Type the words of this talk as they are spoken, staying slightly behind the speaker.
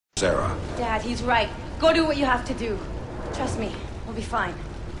Sarah. Dad, he's right. Go do what you have to do. Trust me, we'll be fine.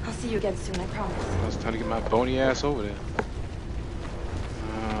 I'll see you again soon, I promise. It's time to get my bony ass over there.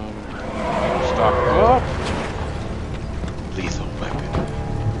 Stop. Oh! Lethal weapon.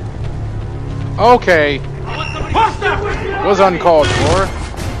 Okay. Was uncalled for.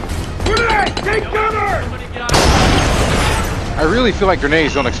 Take cover! I really feel like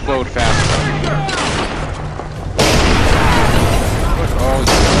grenades don't explode fast enough. Oh,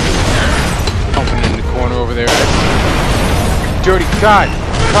 pumping in the corner over there. Dirty God!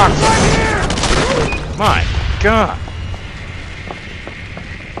 Cocksucker! My God!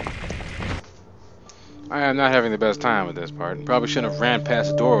 I am not having the best time with this part. Probably shouldn't have ran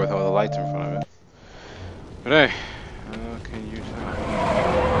past the door with all the lights in front of it. But hey, how can you tell?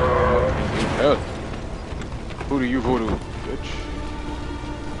 How can you tell? Voodoo you voodoo, bitch.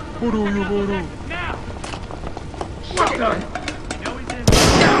 Voodoo you voodoo.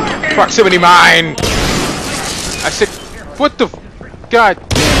 Proximity mine! I said, what the God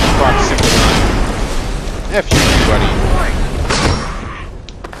damn proximity mine. F you, buddy.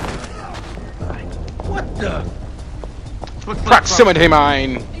 What the? Proximity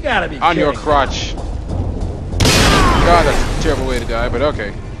mine! You gotta be on your kidding. crotch. God, that's a terrible way to die, but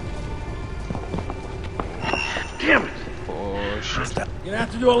okay. Damn it! Oh shit. You're gonna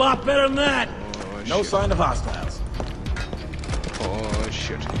have to do a lot better than that. Oh, No shit. sign of hostiles. Oh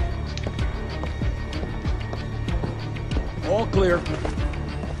shit. All clear.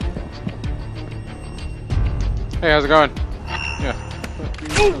 Hey, how's it going? Yeah.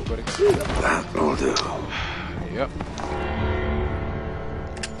 That will do. Yep.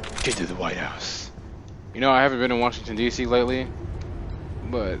 Get to the White House. You know, I haven't been in Washington D.C. lately,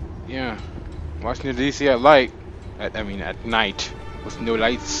 but yeah, Washington D.C. at night, at night, with no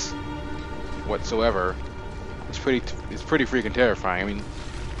lights whatsoever. It's pretty freaking terrifying. I mean,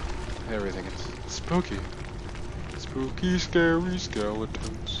 everything is spooky. Spooky, scary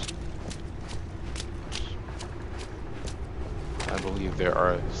skeletons. I believe there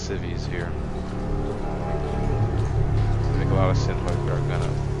are civvies here. Make a lot of sense why they're gonna.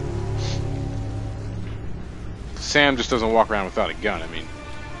 Sam just doesn't walk around without a gun. I mean,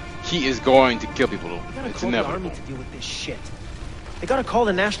 he is going to kill people. It's inevitable. The army to deal with this shit. They gotta call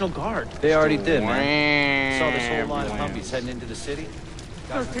the National Guard. They already did, man. Saw this whole line of humpies heading into the city.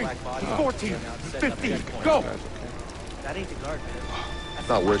 13, 14, 15, go! That ain't the guard, man.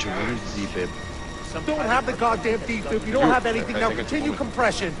 Not where you need to babe. Don't have the goddamn defib. You don't have anything now. Continue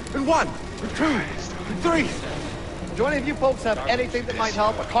compression. In 1, in 2, in 3. Do any of you folks have anything that might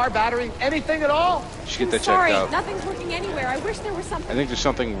help? A car battery? Anything at all? You should get that Sorry, checked out. nothing's working anywhere. I wish there was something. I think there's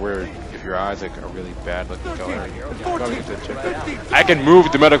something where if your eyes like are really bad looking color, you probably 14, get that checked out. 15. I can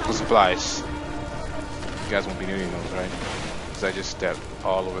move the medical supplies. You guys won't be needing those, right? Because I just stepped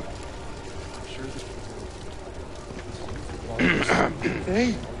all over.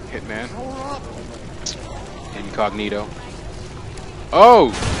 Hey, Hitman. power up. Incognito.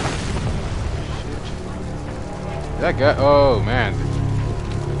 Oh! That guy. Oh man.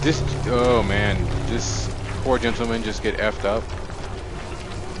 This. Oh man. This poor gentleman just get effed up.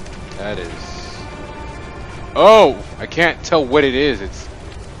 That is. Oh! I can't tell what it is. It's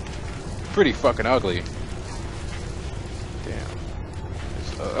pretty fucking ugly. Damn.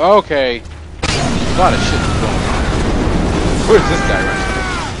 Okay. A lot of shit is going on. Who is this guy running?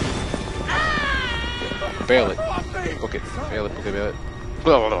 Bail it. Book it. Bail it. Book it. Bail it.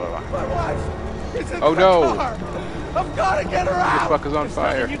 Blah, blah, blah, blah. My wife. It's in Oh the no! car. I've gotta get her The out. fuck is on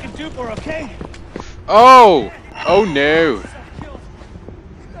fire? You can do for her, okay? Oh! Oh no!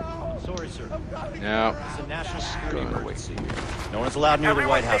 Sorry, sir. No. It's a national security Go away. emergency. No one's allowed near the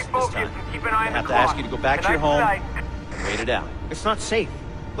White House at this time. I have to ask you to go back to your home and wait it out. It's not safe.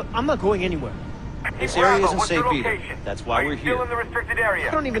 But I'm not going anywhere. This area isn't safe either. That's why we're here. I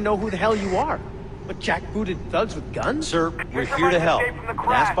don't even know who the hell you are. But jackbooted thugs with guns? Sir, we're here to help. And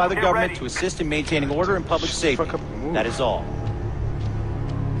asked by the government to assist in maintaining order and public safety. That is all.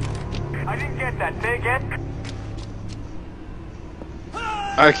 I didn't get that. Say again.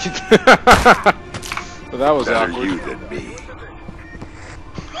 Well, that was Better awkward. you than me.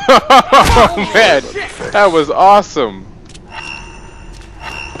 Oh man, that was awesome.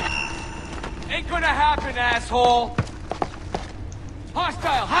 Ain't gonna happen, asshole.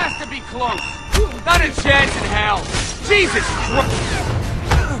 Hostile has to be close. Not a chance in hell. Jesus Christ.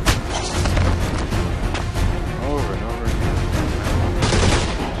 Over and over again.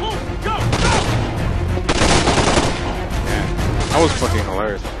 Man, that was fucking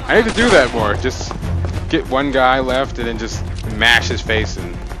hilarious. I need to do that more. Just get one guy left and then just mash his face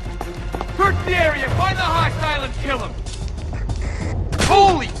and. Search the area. Find the hostile and kill him.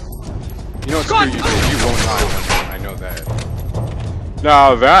 Holy You know what, screw you, dude. You won't die one day. I know that.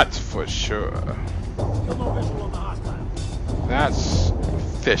 Now that's for sure. That's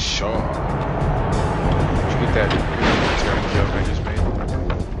for sure. Did you get that terrible joke I just made?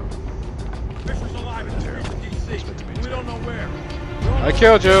 We don't know where. I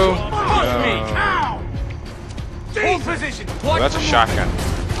killed you. Hold position. Well, that's a shotgun.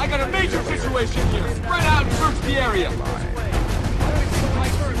 I got a major situation here. Spread out and search the area.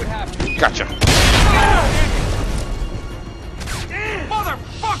 Gotcha.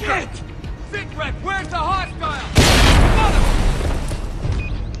 Motherfucker! Sit rep, where's the hostile?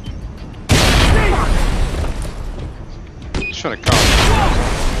 Just trying to calm.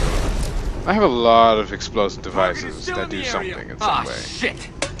 I have a lot of explosive devices that do something in some way. Shit!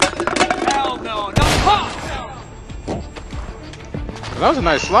 Hell no! No! That was a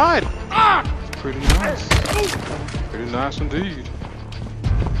nice slide. Pretty nice. Pretty nice indeed.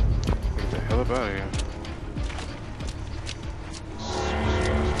 Get the hell up out of here.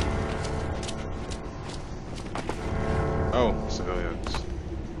 Oh, civilians.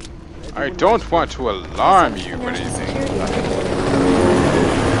 I don't want to alarm you or anything.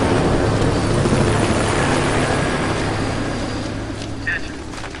 Attention.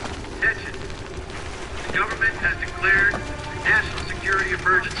 Attention. The government has declared a national security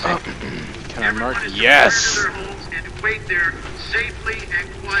emergency. Can I mark? Everyone is Yes! to return to their homes and to wait there safely and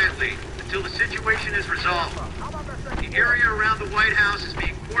quietly until the situation is resolved. The area around the White House is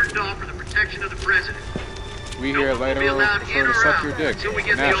being cordoned off for the protection of the president. We here at Light Arrow prefer to suck your dick. Until we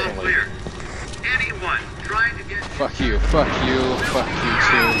get the all Nationally. clear. Anyone trying to get... Fuck you, fuck you, fuck you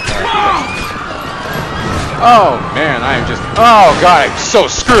too. Oh man, I am just. Oh god, I'm so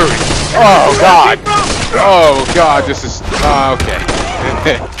screwed. Oh god. Oh god, this is. Okay.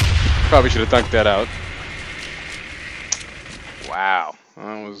 Probably should have dunked that out. Wow,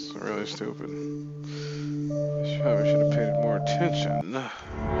 that was really stupid. Probably should have paid more attention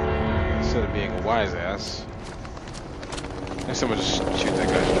instead of being a wise ass. Next time I'll just shoot that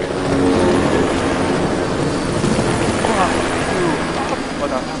guy straight.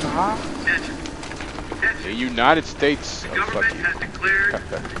 The United States. The government has declared a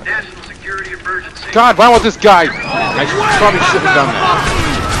national security emergency. God, why won't this guy? I probably shouldn't have done that.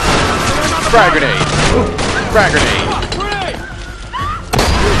 Frag grenade. Frag grenade.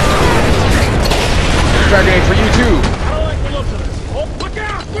 Frag grenade for you too. Look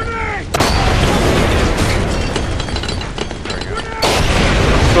out! Grenade!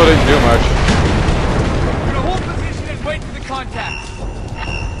 Still didn't do much. We're gonna hold position and wait for the contacts.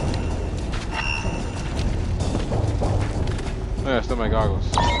 Yeah, still my goggles.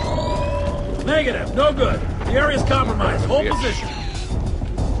 Negative. No good. The area's compromised. Hold Bitch. position.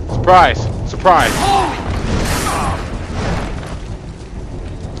 Surprise! Surprise!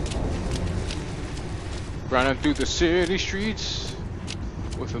 Running through the city streets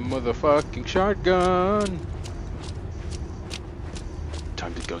with a motherfucking shotgun.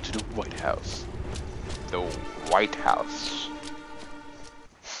 Time to go to the White House. The White House.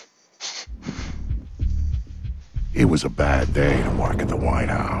 It was a bad day to work at the White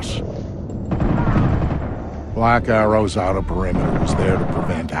House. Black Arrow's outer perimeter was there to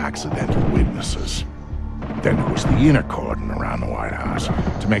prevent accidental witnesses. Then there was the inner cordon around the White House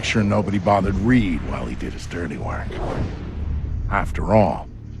to make sure nobody bothered Reed while he did his dirty work. After all,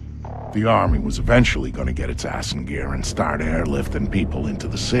 the army was eventually going to get its ass in gear and start airlifting people into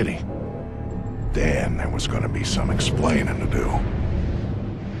the city. Then there was going to be some explaining to do.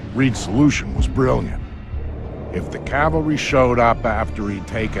 Reed's solution was brilliant. If the cavalry showed up after he'd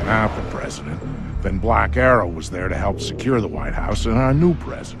taken out the president, then Black Arrow was there to help secure the White House and our new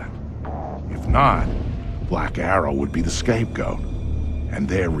president. If not, Black Arrow would be the scapegoat, and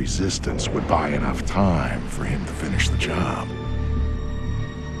their resistance would buy enough time for him to finish the job.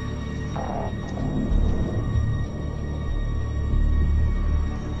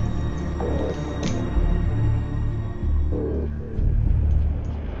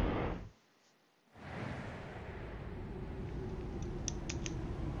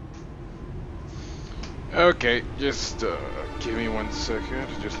 Okay, just give me 1 second.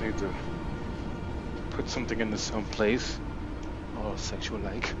 Just need to put something into some place. Oh,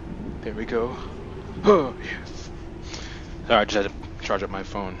 sexual-like. There we go. Oh, yes. Sorry, I just had to charge up my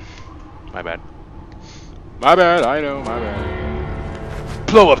phone. My bad. My bad, I know, my bad.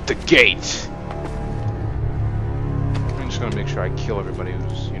 Blow up the gate! I'm just gonna make sure I kill everybody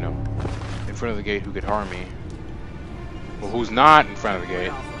who's, you know, in front of the gate who could harm me. Well, who's not in front of the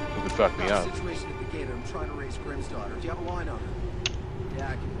gate, who could fuck me up.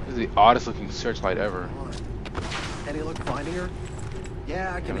 This is the oddest looking searchlight ever. Any luck finding her?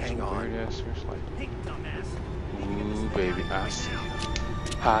 Yeah, I can hang on. Hey, dumbass. Ooh, baby, I see.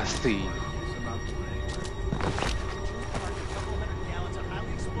 I see.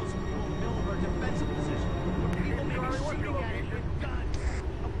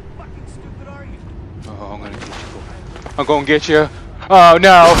 Oh, I'm gonna get you. I'm gonna get you. Oh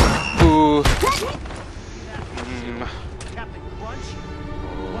no! Ooh.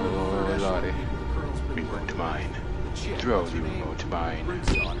 Oh lordy. Remote to mine. Throw the remote to mine.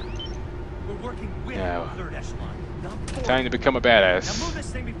 Now, time to become a badass.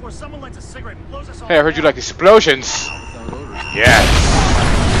 Hey, I heard you like explosions. Yes.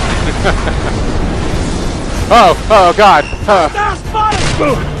 Oh God.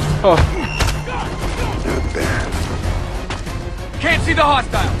 Oh. Can't see the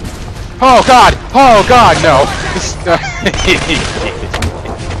hostile. Oh God. Oh God. No.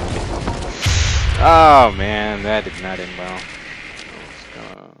 Oh man, that did not end well.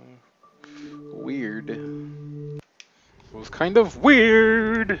 Weird. It was kind of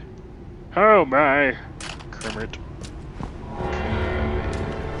weird. Oh my. Kermit.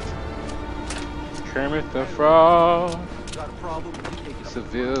 Kermit the Frog.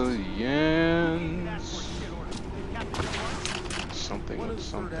 Civilians. Something and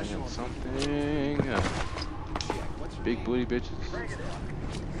something and something. Big booty bitches.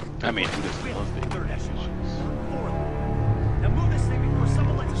 I mean, who doesn't love big booty bitches? Now move this thing before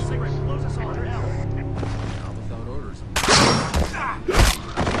someone lights a cigarette and blows us all to hell. Without orders.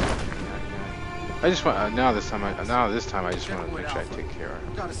 I just want this time I just want to make sure I take care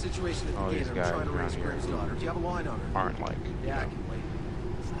of Got a situation at all the these inn. guys I'm trying to around raise here Graham's daughter. Do you have a line on her? aren't like, Yeah, I can wait.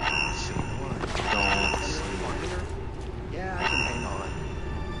 don't see. Yeah, I can hang on.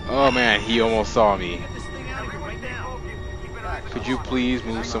 Oh man, he almost saw me. Get this thing out of here right now. Could you please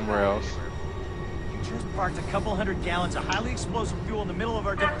move somewhere else? You just parked a couple hundred gallons of highly explosive fuel in the middle of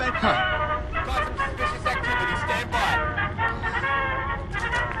our defense. Got some suspicious activity. Stand by.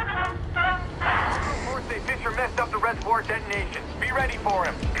 Reports say Fisher messed up the reservoir detonations. Be ready for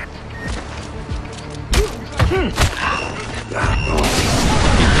him.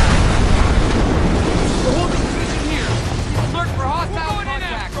 We're holding position here. Alert for hostile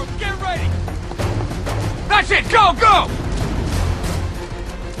contact. Get ready. That's it. Go, go.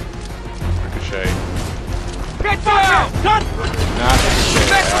 Ricochet. Get down. Not Ricochet.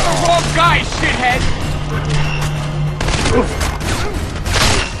 That's for the wrong guy, shithead.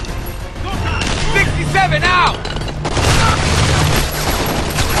 67 out.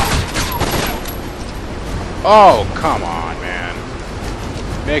 Oh, come on, man.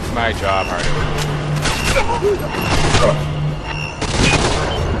 Make my job harder.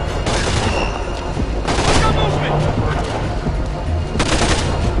 What's your movement?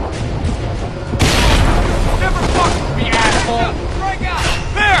 Never fuck with me, asshole. Break out.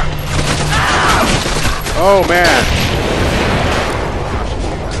 There. Oh man.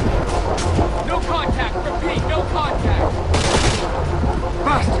 No contact. Repeat, no contact.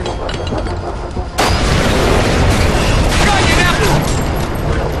 Bastard. Got you now.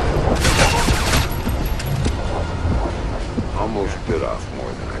 Almost bit off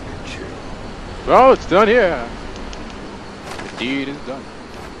more than I could chew. Oh, it's done here. The deed is done.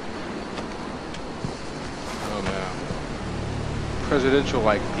 Oh man.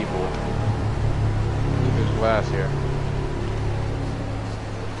 Presidential-like people. Look, there's glass here.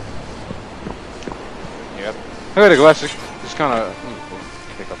 Yep. Look at the glass. Just kind of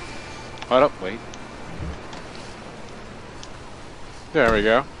pick up. Hold up. Wait. There we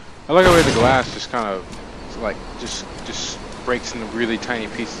go. I like the way the glass just kind of like just breaks into really tiny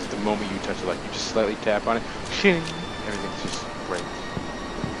pieces the moment you touch it. Like you just slightly tap on it, everything just breaks.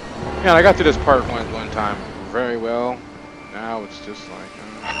 Yeah, I got through this part one time very well. Now it's just like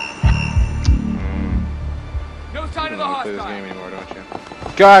No sign of the you don't play this hostile. game anymore, don't you?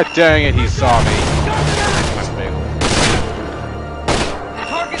 God dang it, he saw me. My fail.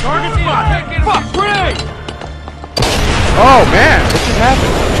 Target spot. Fuck, grenade. Oh man, what just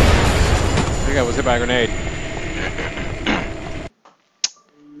happened? I think I was hit by a grenade.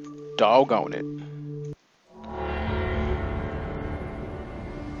 Doggone it.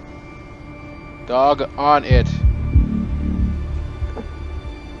 Dog on it. Sounds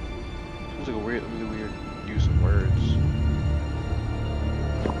like a really weird use of words.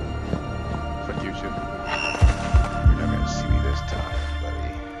 Fuck you too. You're not gonna see me this time,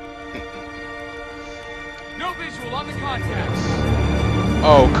 buddy. No visual on the contact.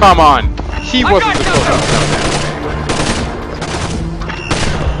 Oh, come on! He wasn't supposed to.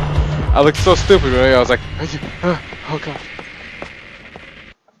 I looked so stupid, really. I was like, oh god.